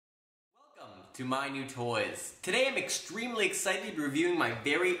to my new toys. Today I'm extremely excited to be reviewing my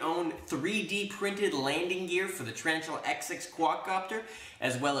very own 3D printed landing gear for the Tarantula X6 Quadcopter,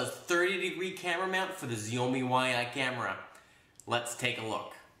 as well as 30-degree camera mount for the Xiaomi Yi camera. Let's take a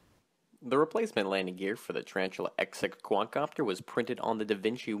look. The replacement landing gear for the Tarantula X6 Quadcopter was printed on the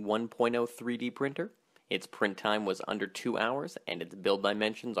DaVinci 1.0 3D printer. Its print time was under 2 hours, and its build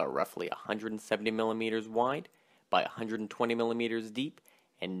dimensions are roughly 170 millimeters wide by 120 millimeters deep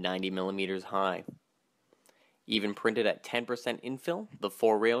and 90 millimeters high. Even printed at 10% infill, the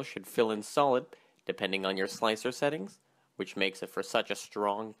 4 rails should fill in solid, depending on your slicer settings, which makes it for such a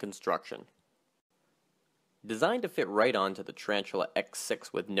strong construction. Designed to fit right onto the Tarantula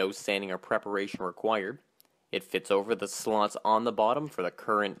X6 with no sanding or preparation required, it fits over the slots on the bottom for the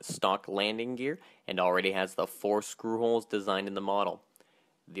current stock landing gear and already has the 4 screw holes designed in the model.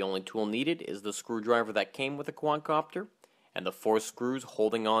 The only tool needed is the screwdriver that came with the quadcopter and the 4 screws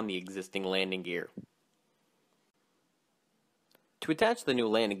holding on the existing landing gear. To attach the new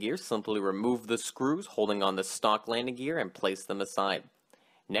landing gear, simply remove the screws holding on the stock landing gear and place them aside.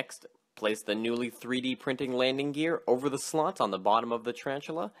 Next, place the newly 3D printing landing gear over the slots on the bottom of the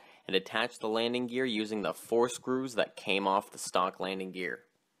Tarantula and attach the landing gear using the 4 screws that came off the stock landing gear.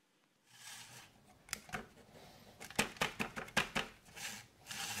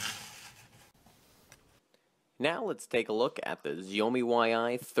 Now let's take a look at the Xiaomi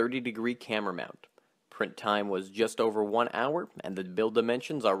Yi 30-degree camera mount. Print time was just over 1 hour, and the build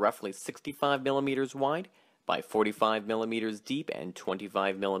dimensions are roughly 65 millimeters wide by 45 millimeters deep and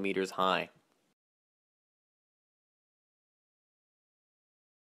 25 millimeters high.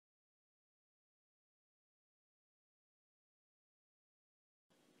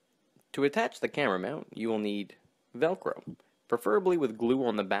 To attach the camera mount, you will need Velcro, preferably with glue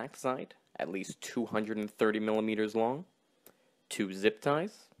on the back side, at least 230 millimeters long, 2 zip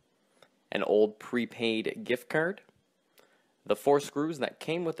ties, an old prepaid gift card, the 4 screws that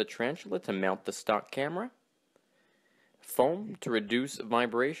came with the Tarantula to mount the stock camera, foam to reduce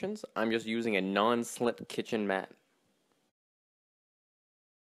vibrations. I'm just using a non-slip kitchen mat.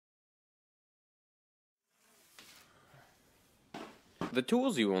 The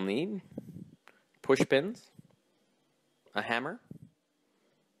tools you will need: push pins, a hammer,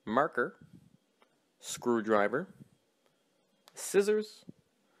 marker, screwdriver, scissors,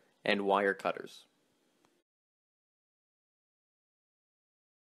 and wire cutters.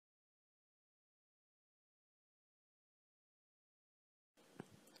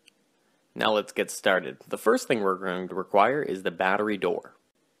 Now let's get started. The first thing we're going to require is the battery door.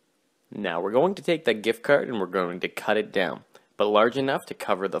 Now we're going to take that gift card and we're going to cut it down, but large enough to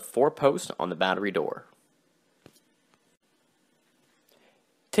cover the 4 posts on the battery door.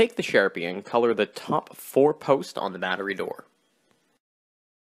 Take the Sharpie and color the top 4 posts on the battery door.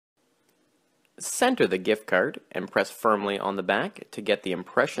 Center the gift card and press firmly on the back to get the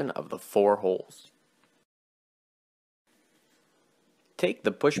impression of the 4 holes. Take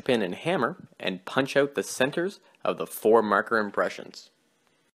the push pin and hammer and punch out the centers of the 4 marker impressions.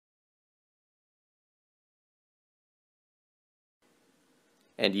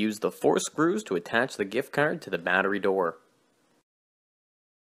 And use the 4 screws to attach the gift card to the battery door.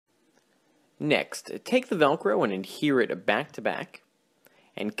 Next, take the Velcro and adhere it back to back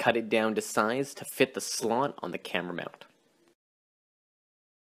and cut it down to size to fit the slot on the camera mount.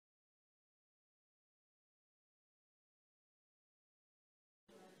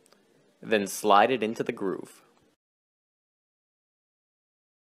 Then slide it into the groove.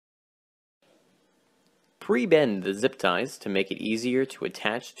 Pre-bend the zip ties to make it easier to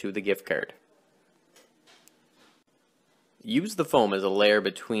attach to the gift card. Use the foam as a layer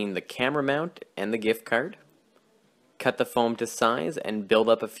between the camera mount and the gift card. Cut the foam to size and build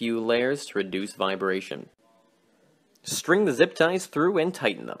up a few layers to reduce vibration. String the zip ties through and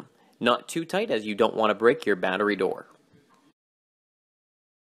tighten them. Not too tight, as you don't want to break your battery door.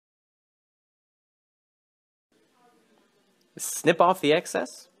 Snip off the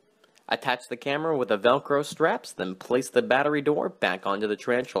excess. Attach the camera with the Velcro straps, then place the battery door back onto the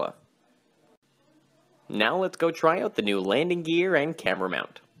Tarantula. Now let's go try out the new landing gear and camera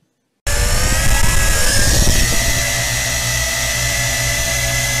mount.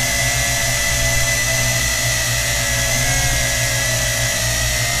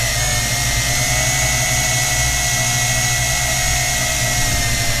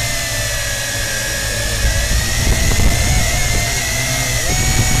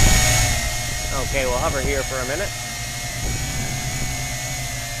 Okay, we'll hover here for a minute.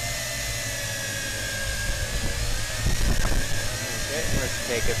 Okay, let's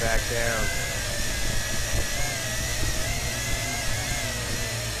take it back down.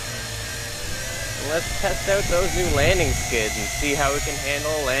 And let's test out those new landing skids and see how it can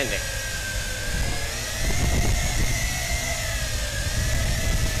handle a landing.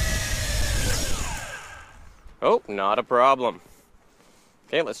 Oh, not a problem.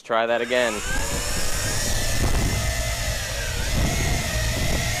 Okay, let's try that again.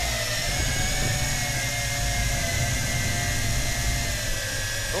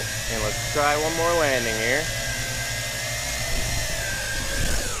 Oh, and let's try one more landing here.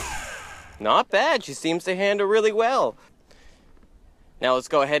 Not bad, she seems to handle really well. Now let's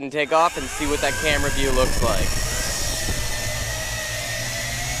go ahead and take off and see what that camera view looks like.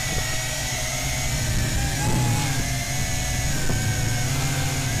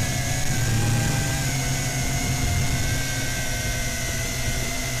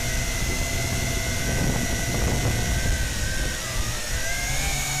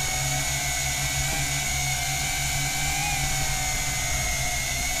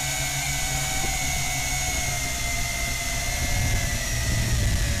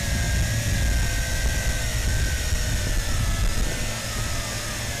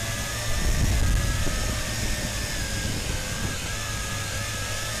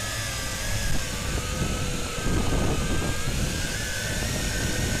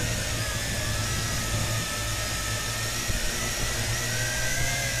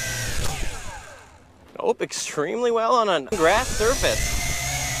 Oh, extremely well on a grass surface.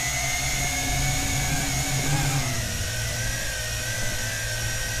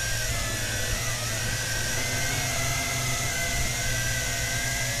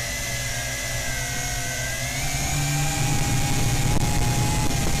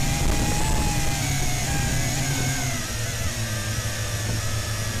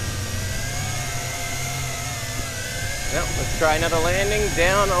 Now, let's try another landing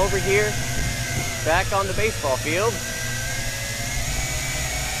down over here. Back on the baseball field.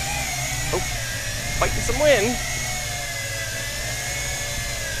 Oh, fighting some wind.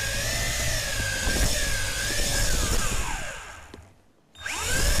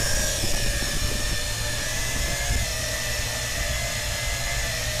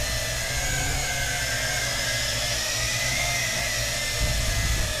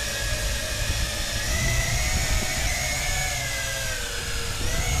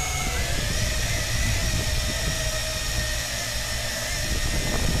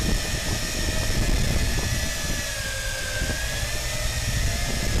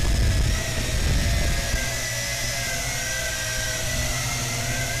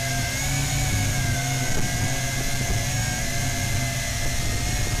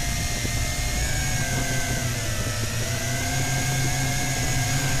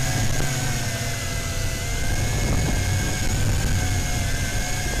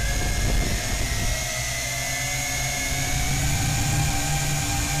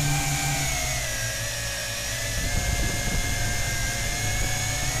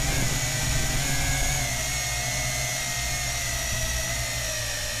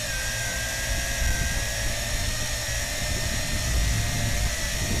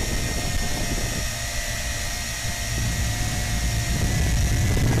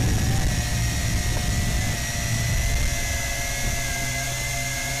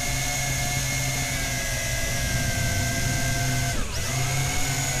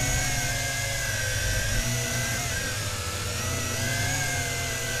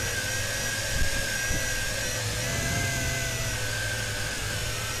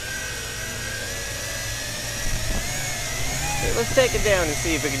 Let's take it down and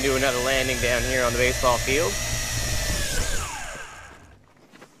see if we can do another landing down here on the baseball field.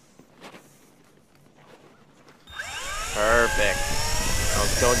 Perfect. Now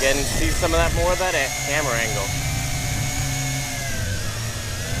let's go again and see some of that more of that camera angle.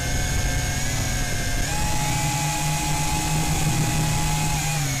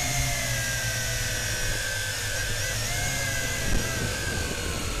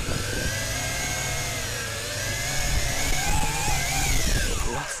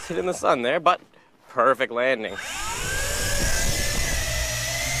 Lost it in the sun there, but perfect landing.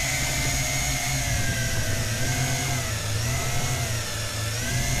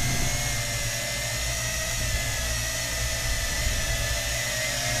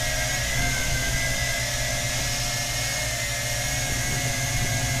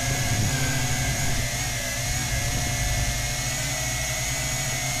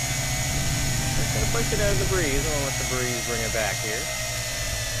 Push it out of the breeze. I'll let the breeze bring it back here.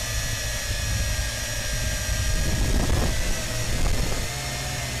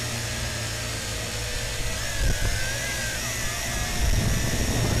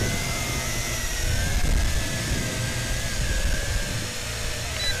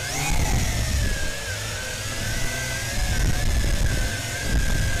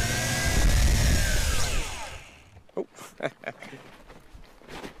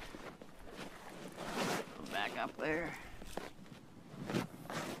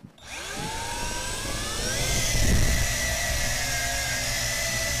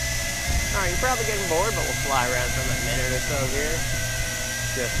 probably getting bored, but we'll fly around for a minute or so here,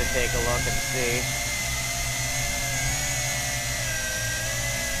 just to take a look and see.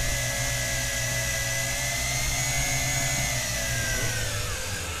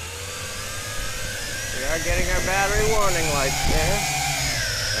 We are getting our battery warning lights there.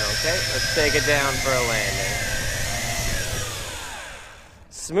 Okay, let's take it down for a landing.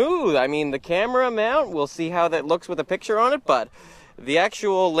 Smooth. I mean, the camera mount, we'll see how that looks with a picture on it, but the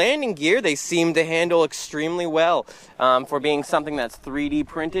actual landing gear, they seem to handle extremely well. For being something that's 3D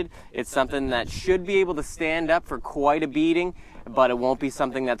printed, it's something that should be able to stand up for quite a beating, but it won't be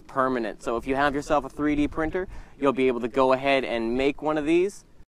something that's permanent. So if you have yourself a 3D printer, you'll be able to go ahead and make one of these